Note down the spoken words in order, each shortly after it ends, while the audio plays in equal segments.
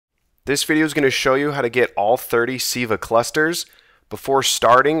This video is going to show you how to get all 30 SIVA clusters. Before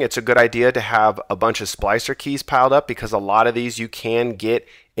starting, it's a good idea to have a bunch of splicer keys piled up because a lot of these you can get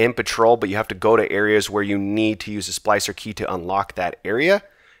in patrol, but you have to go to areas where you need to use a splicer key to unlock that area.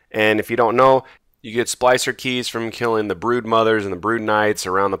 And if you don't know, you get splicer keys from killing the brood mothers and the brood knights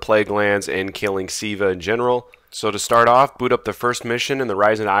around the plague lands and killing SIVA in general. So to start off, boot up the first mission in the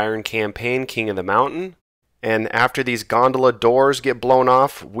Rise and Iron campaign, King of the Mountain. And after these gondola doors get blown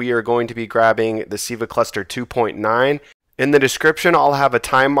off, we are going to be grabbing the SIVA cluster 2.9. In the description, I'll have a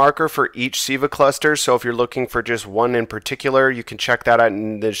time marker for each SIVA cluster, so if you're looking for just one in particular, you can check that out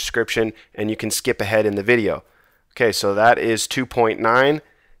in the description and you can skip ahead in the video. Okay, so that is 2.9,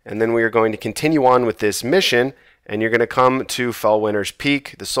 and then we are going to continue on with this mission, and you're going to come to Felwinter's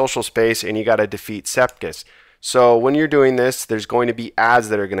Peak, the social space, and you got to defeat Sepkus. So when you're doing this, there's going to be ads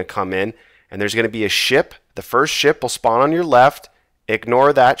that are going to come in, and there's going to be a ship. The first ship will spawn on your left.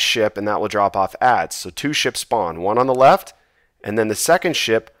 Ignore that ship and that will drop off ads. So two ships spawn, one on the left, and then the second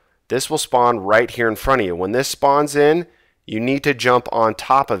ship, this will spawn right here in front of you. When this spawns in, you need to jump on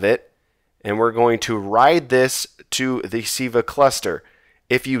top of it, and we're going to ride this to the SIVA cluster.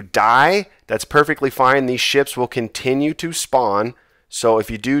 If you die, that's perfectly fine. These ships will continue to spawn. So if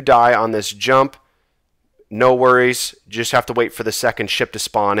you do die on this jump, no worries. Just have to wait for the second ship to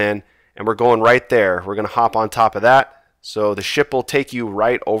spawn in, and we're going right there. We're going to hop on top of that. So the ship will take you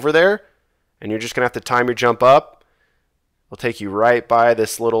right over there, and you're just going to have to time your jump up. It'll take you right by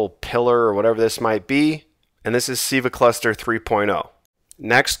this little pillar or whatever this might be. And this is SIVA Cluster 3.0.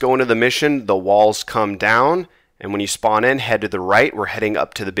 Next, go into the mission. The walls come down, and when you spawn in, head to the right. We're heading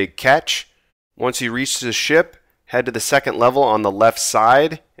up to the big catch. Once you reach the ship, head to the second level on the left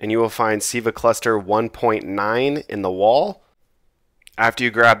side, and you will find SIVA Cluster 1.9 in the wall. After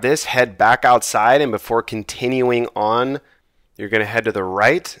you grab this, head back outside, and before continuing on, you're going to head to the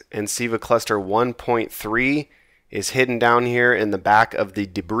right, and SIVA Cluster 1.3 is hidden down here in the back of the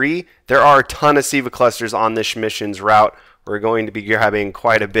debris. There are a ton of SIVA clusters on this mission's route. We're going to be grabbing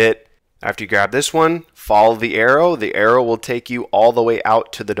quite a bit. After you grab this one, follow the arrow. The arrow will take you all the way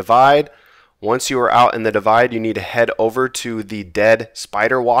out to the divide. Once you are out in the divide, you need to head over to the dead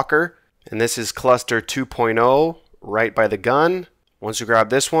spider walker, and this is Cluster 2.0 right by the gun. Once you grab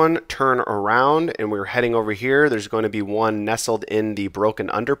this one, turn around, and we're heading over here. There's going to be one nestled in the broken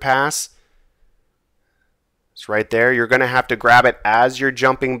underpass. It's right there. You're going to have to grab it as you're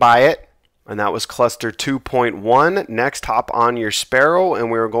jumping by it, and that was Cluster 2.1. Next, hop on your Sparrow,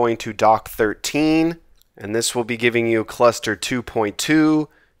 and we're going to Dock 13, and this will be giving you Cluster 2.2.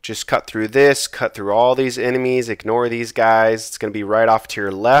 Just cut through this, cut through all these enemies, ignore these guys. It's going to be right off to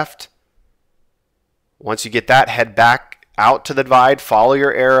your left. Once you get that, head back out to the divide, follow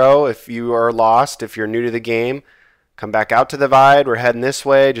your arrow if you are lost, if you're new to the game. Come back out to the divide, we're heading this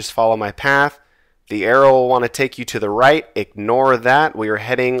way, just follow my path. The arrow will want to take you to the right, ignore that. We are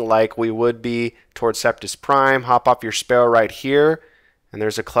heading like we would be towards Septus Prime. Hop off your Sparrow right here, and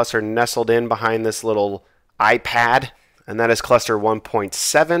there's a cluster nestled in behind this little iPad, and that is Cluster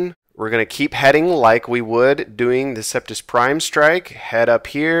 1.7. We're going to keep heading like we would doing the Septus Prime strike. Head up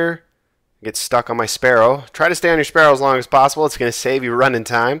here. Get stuck on my Sparrow. Try to stay on your Sparrow as long as possible. It's going to save you running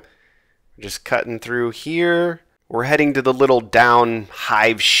time. We're just cutting through here. We're heading to the little down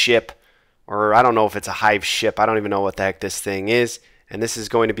hive ship, or I don't know if it's a hive ship. I don't even know what the heck this thing is. And this is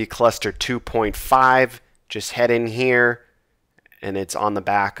going to be Cluster 2.5. Just head in here, and it's on the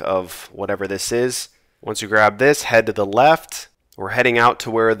back of whatever this is. Once you grab this, head to the left. We're heading out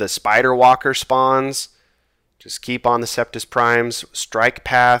to where the spider walker spawns. Just keep on the Septus Prime's strike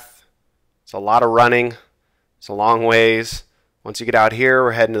path. It's a lot of running. It's a long ways. Once you get out here,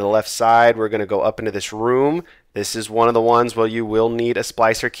 we're heading to the left side. We're going to go up into this room. This is one of the ones where you will need a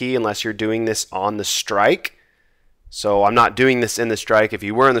splicer key unless you're doing this on the strike. So I'm not doing this in the strike. If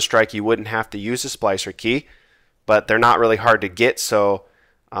you were in the strike, you wouldn't have to use a splicer key. But they're not really hard to get, so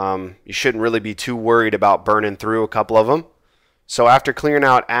you shouldn't really be too worried about burning through a couple of them. So after clearing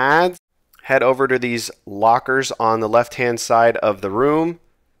out ads, head over to these lockers on the left-hand side of the room.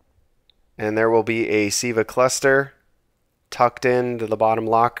 And there will be a SIVA cluster tucked into the bottom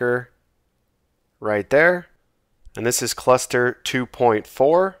locker right there. And this is Cluster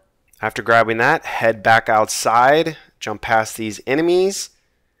 2.4. After grabbing that, head back outside, jump past these enemies.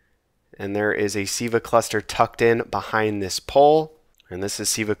 And there is a SIVA cluster tucked in behind this pole. And this is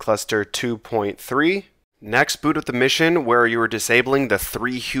SIVA Cluster 2.3. Next, boot up the mission where you are disabling the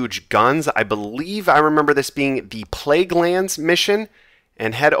 3 huge guns. I believe I remember this being the Plague Lands mission.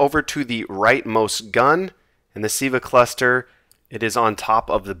 And head over to the rightmost gun, and the SIVA cluster, it is on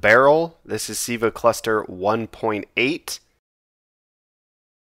top of the barrel. This is SIVA cluster 1.8.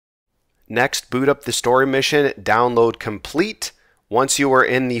 Next, boot up the story mission, download complete. Once you are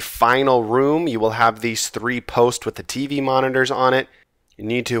in the final room, you will have these 3 posts with the TV monitors on it. You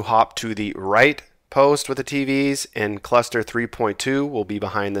need to hop to the right post with the TVs, and cluster 3.2 will be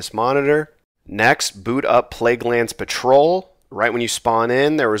behind this monitor. Next, boot up Plaguelands Patrol. Right when you spawn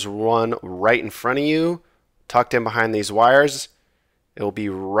in, there is one right in front of you, tucked in behind these wires. It will be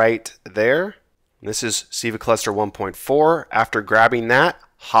right there. This is SIVA Cluster 1.4. After grabbing that,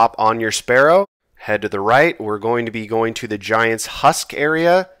 hop on your Sparrow, head to the right. We're going to be going to the Giant's Husk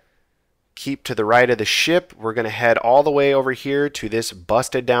area. Keep to the right of the ship. We're going to head all the way over here to this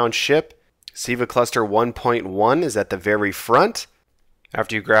busted down ship. SIVA Cluster 1.1 is at the very front.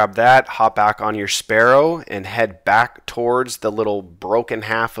 After you grab that, hop back on your Sparrow and head back towards the little broken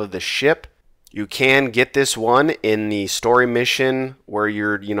half of the ship. You can get this one in the story mission where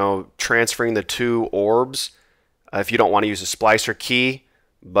you're, transferring the 2 orbs if you don't want to use a splicer key.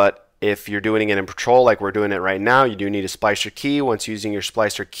 But if you're doing it in patrol like we're doing it right now, you do need a splicer key. Once using your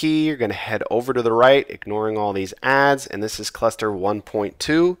splicer key, you're going to head over to the right, ignoring all these ads, and this is cluster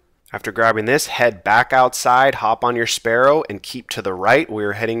 1.2. After grabbing this, head back outside, hop on your Sparrow, and keep to the right.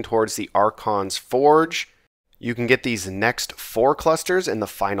 We're heading towards the Archon's Forge. You can get these next 4 clusters in the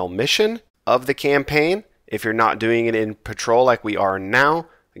final mission of the campaign. If you're not doing it in patrol like we are now,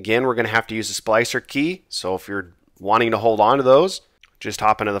 again, we're going to have to use a splicer key. So if you're wanting to hold on to those, just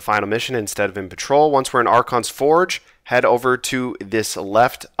hop into the final mission instead of in patrol. Once we're in Archon's Forge, head over to this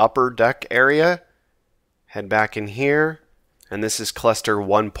left upper deck area. Head back in here. And this is cluster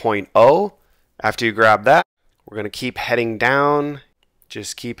 1.0. After you grab that, we're going to keep heading down.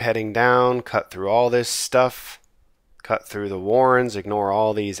 Just keep heading down, cut through all this stuff. Cut through the warrens, ignore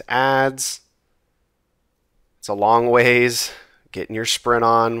all these ads. It's a long ways. Getting your sprint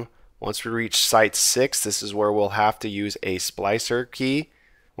on. Once we reach Site 6, this is where we'll have to use a splicer key.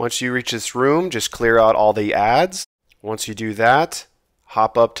 Once you reach this room, just clear out all the ads. Once you do that,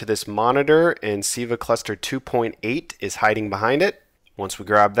 hop up to this monitor, and SIVA Cluster 2.8 is hiding behind it. Once we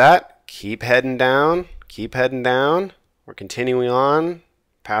grab that, keep heading down, keep heading down. We're continuing on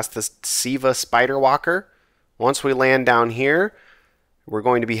past the SIVA Spider Walker. Once we land down here, we're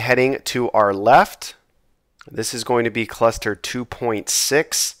going to be heading to our left. This is going to be Cluster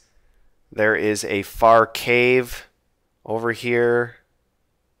 2.6. There is a far cave over here.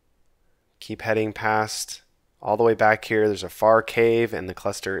 Keep heading past all the way back here. There's a far cave, and the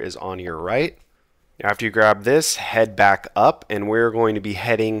cluster is on your right. After you grab this, head back up, and we're going to be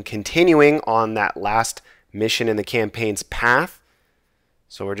continuing on that last mission in the campaign's path.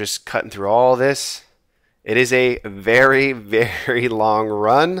 So we're just cutting through all this. It is a very, very long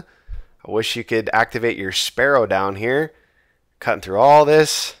run. I wish you could activate your Sparrow down here. Cutting through all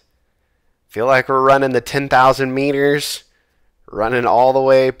this. Feel like we're running the 10,000 meters. Running all the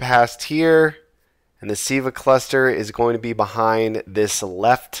way past here. And the SIVA cluster is going to be behind this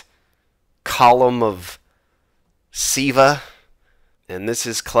left column of SIVA. And this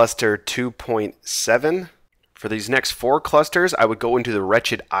is cluster 2.7. For these next 4 clusters, I would go into the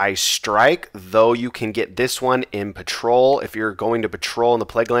Wretched Eye Strike, though you can get this one in patrol. If you're going to patrol in the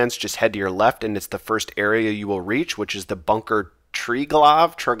Plaguelands, just head to your left, and it's the first area you will reach, which is the Bunker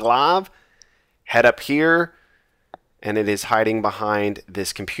Triglav. Head up here, and it is hiding behind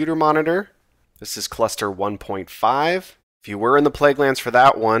this computer monitor. This is cluster 1.5. If you were in the Plaguelands for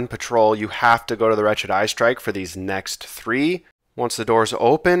that one, patrol, you have to go to the Wretched Eye Strike for these next 3. Once the doors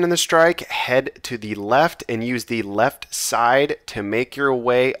open in the strike, head to the left and use the left side to make your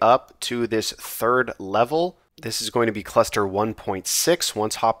way up to this 3rd level. This is going to be cluster 1.6.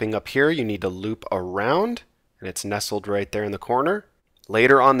 Once hopping up here, you need to loop around, and it's nestled right there in the corner.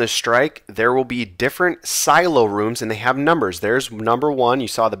 Later on the strike, there will be different silo rooms, and they have numbers. There's number 1. You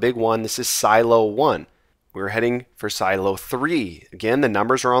saw the big one. This is silo 1. We're heading for silo 3. Again, the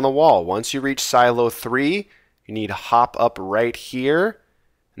numbers are on the wall. Once you reach silo 3, you need to hop up right here,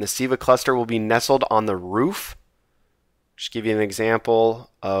 and the SIVA cluster will be nestled on the roof. Just give you an example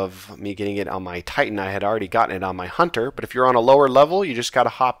of me getting it on my Titan. I had already gotten it on my Hunter, but if you're on a lower level, you just got to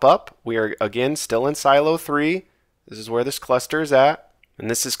hop up. We are, again, still in silo 3. This is where this cluster is at. And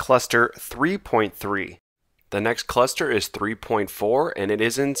this is cluster 3.3. The next cluster is 3.4, and it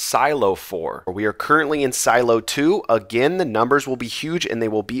is in silo 4. We are currently in silo 2. Again, the numbers will be huge, and they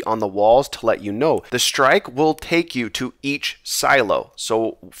will be on the walls to let you know. The strike will take you to each silo.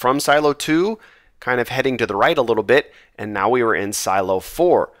 So from silo 2, kind of heading to the right a little bit, and now we are in silo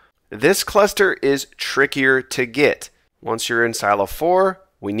 4. This cluster is trickier to get. Once you're in silo 4,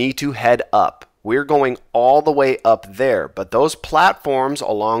 we need to head up. We're going all the way up there, but those platforms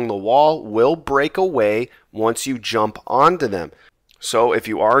along the wall will break away once you jump onto them. So if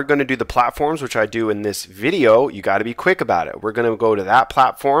you are going to do the platforms, which I do in this video, you got to be quick about it. We're going to go to that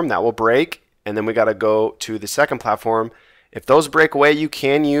platform, that will break, and then we got to go to the second platform. If those break away, you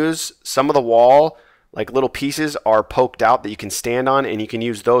can use some of the wall, like little pieces are poked out that you can stand on, and you can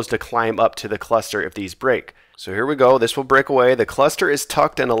use those to climb up to the cluster if these break. So here we go. This will break away. The cluster is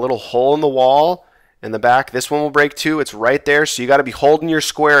tucked in a little hole in the wall in the back. This one will break too. It's right there, so you got to be holding your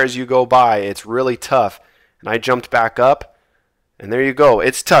square as you go by. It's really tough. And I jumped back up, and there you go.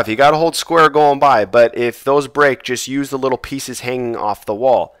 It's tough. You got to hold square going by, but if those break, just use the little pieces hanging off the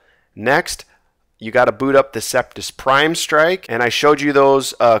wall. Next, you got to boot up the Septus Prime Strike, and I showed you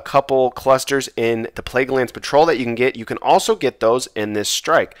those couple clusters in the Plaguelands Patrol that you can get. You can also get those in this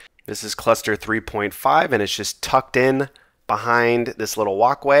strike. This is cluster 3.5, and it's just tucked in behind this little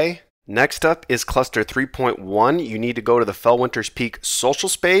walkway. Next up is cluster 3.1. You need to go to the Felwinter's Peak social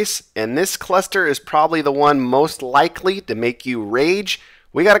space, and this cluster is probably the one most likely to make you rage.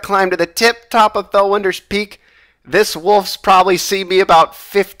 We got to climb to the tip top of Felwinter's Peak. This wolf's probably seen me about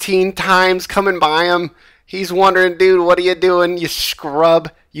 15 times coming by him. He's wondering, dude, what are you doing? You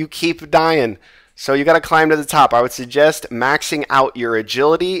scrub. You keep dying. So you got to climb to the top. I would suggest maxing out your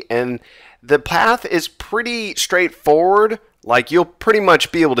agility, and the path is pretty straightforward. Like, you'll pretty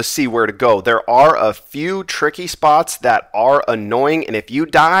much be able to see where to go. There are a few tricky spots that are annoying, and if you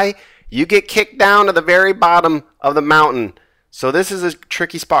die, you get kicked down to the very bottom of the mountain. So this is a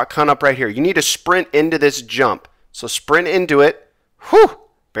tricky spot coming up right here. You need to sprint into this jump. So sprint into it. Whew!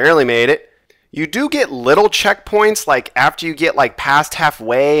 Barely made it. You do get little checkpoints like after you get like past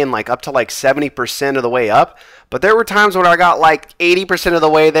halfway and like up to like 70% of the way up. But there were times when I got like 80% of the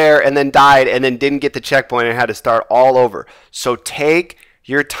way there and then died and then didn't get the checkpoint and had to start all over. So take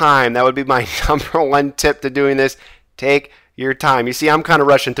your time. That would be my number one tip to doing this. Take your time. You see, I'm kind of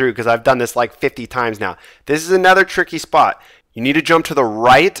rushing through because I've done this like 50 times now. This is another tricky spot. You need to jump to the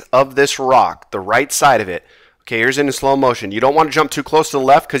right of this rock, the right side of it. Okay, here's in slow motion. You don't want to jump too close to the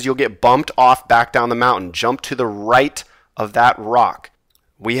left because you'll get bumped off back down the mountain. Jump to the right of that rock.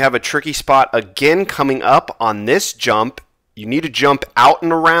 We have a tricky spot again coming up on this jump. You need to jump out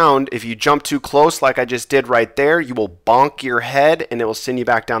and around. If you jump too close like I just did right there, you will bonk your head and it will send you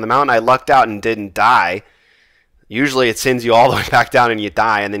back down the mountain. I lucked out and didn't die. Usually it sends you all the way back down and you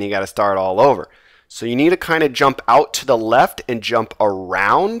die, and then you got to start all over. So you need to kind of jump out to the left and jump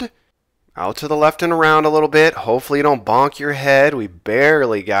around. Out to the left and around a little bit. Hopefully you don't bonk your head. We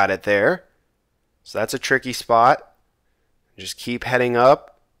barely got it there. So that's a tricky spot. Just keep heading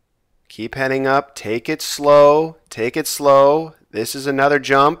up. Keep heading up. Take it slow. Take it slow. This is another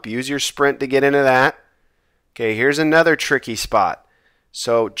jump. Use your sprint to get into that. Okay, here's another tricky spot.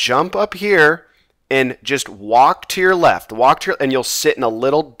 So jump up here and just walk to your left. Walk to your, and you'll sit in a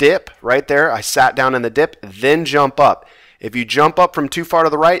little dip right there. I sat down in the dip, then jump up. If you jump up from too far to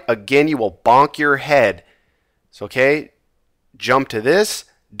the right, again, you will bonk your head. So, okay, jump to this.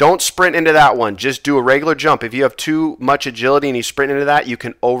 Don't sprint into that one. Just do a regular jump. If you have too much agility and you sprint into that, you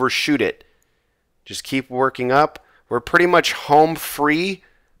can overshoot it. Just keep working up. We're pretty much home free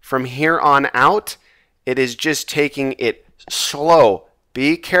from here on out. It is just taking it slow.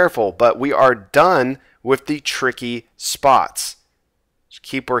 Be careful, but we are done with the tricky spots. Just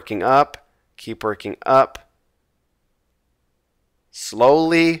keep working up. Keep working up.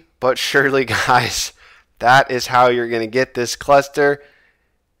 Slowly but surely, guys. That is how you're going to get this cluster.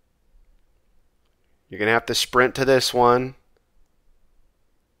 You're going to have to sprint to this one.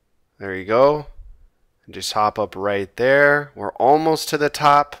 There you go. And just hop up right there. We're almost to the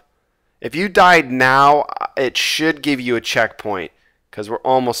top. If you died now, it should give you a checkpoint because we're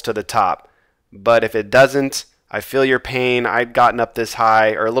almost to the top. But if it doesn't, I feel your pain. I'd gotten up this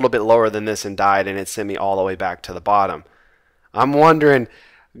high or a little bit lower than this and died, and it sent me all the way back to the bottom. I'm wondering,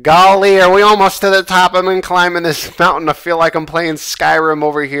 golly, are we almost to the top? I've been climbing this mountain. I feel like I'm playing Skyrim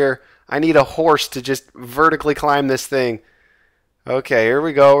over here. I need a horse to just vertically climb this thing. Okay, here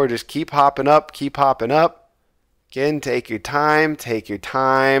we go. We're just keep hopping up, keep hopping up. Again, take your time, take your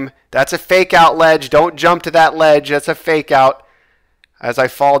time. That's a fake out ledge. Don't jump to that ledge. That's a fake out. As I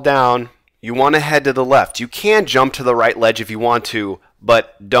fall down, you want to head to the left. You can jump to the right ledge if you want to,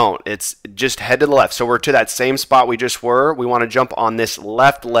 but don't. It's just head to the left. So we're to that same spot we just were. We want to jump on this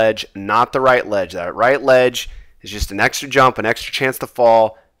left ledge, not the right ledge. That right ledge is just an extra jump, an extra chance to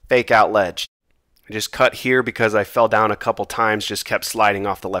fall, fake out ledge. I just cut here because I fell down a couple times, just kept sliding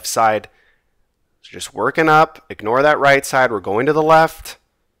off the left side. So just working up, ignore that right side. We're going to the left.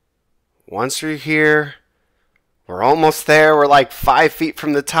 Once we're here, we're almost there. We're like 5 feet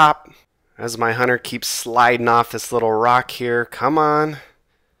from the top. As my hunter keeps sliding off this little rock here. Come on.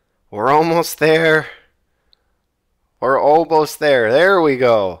 We're almost there. We're almost there. There we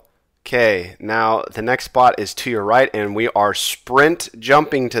go. Okay, now the next spot is to your right, and we are sprint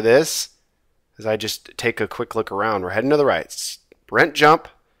jumping to this. As I just take a quick look around, we're heading to the right. Sprint jump,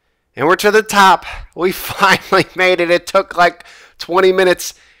 and we're to the top. We finally made it. It took like 20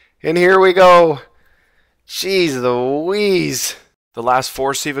 minutes, and here we go. Jeez Louise. The last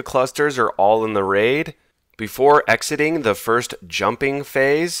 4 SIVA clusters are all in the raid. Before exiting the first jumping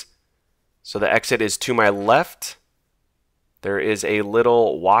phase, so the exit is to my left. There is a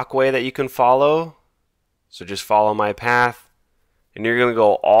little walkway that you can follow. So just follow my path. And you're going to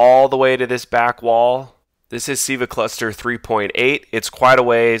go all the way to this back wall. This is SIVA cluster 3.8. It's quite a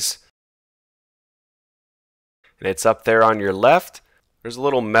ways. And it's up there on your left. There's a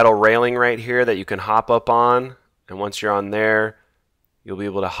little metal railing right here that you can hop up on. And once you're on there, you'll be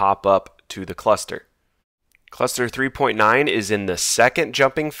able to hop up to the cluster. Cluster 3.9 is in the second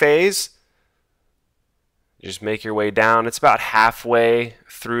jumping phase. Just make your way down. It's about halfway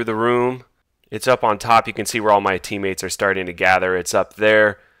through the room. It's up on top. You can see where all my teammates are starting to gather. It's up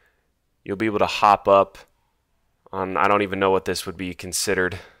there. You'll be able to hop up on, I don't even know what this would be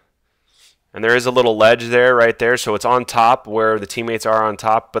considered. And there is a little ledge there, right there. So it's on top where the teammates are on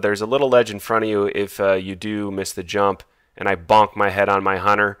top, but there's a little ledge in front of you if you do miss the jump. And I bonk my head on my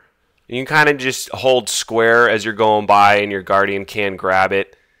hunter. You can kind of just hold square as you're going by, and your guardian can grab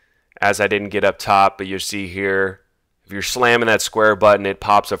it. As I didn't get up top, but you'll see here, if you're slamming that square button, it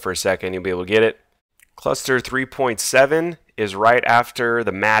pops up for a second, you'll be able to get it. Cluster 3.7 is right after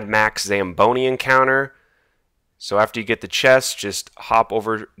the Mad Max Zamboni encounter. So after you get the chest, just hop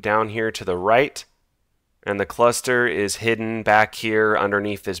over down here to the right. And the cluster is hidden back here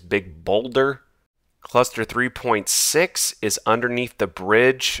underneath this big boulder. Cluster 3.6 is underneath the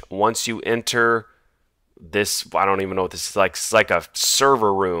bridge. Once you enter this, I don't even know what this is like. It's like a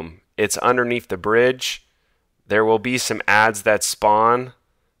server room. It's underneath the bridge. There will be some ads that spawn.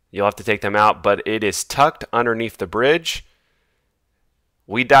 You'll have to take them out, but it is tucked underneath the bridge.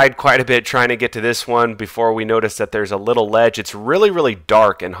 We died quite a bit trying to get to this one before we noticed that there's a little ledge. It's really, really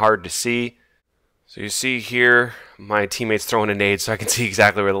dark and hard to see. So you see here, my teammate's throwing a nade so I can see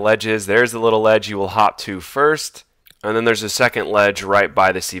exactly where the ledge is. There's the little ledge you will hop to first. And then there's a second ledge right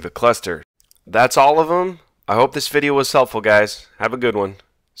by the SIVA cluster. That's all of them. I hope this video was helpful, guys. Have a good one.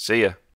 See ya.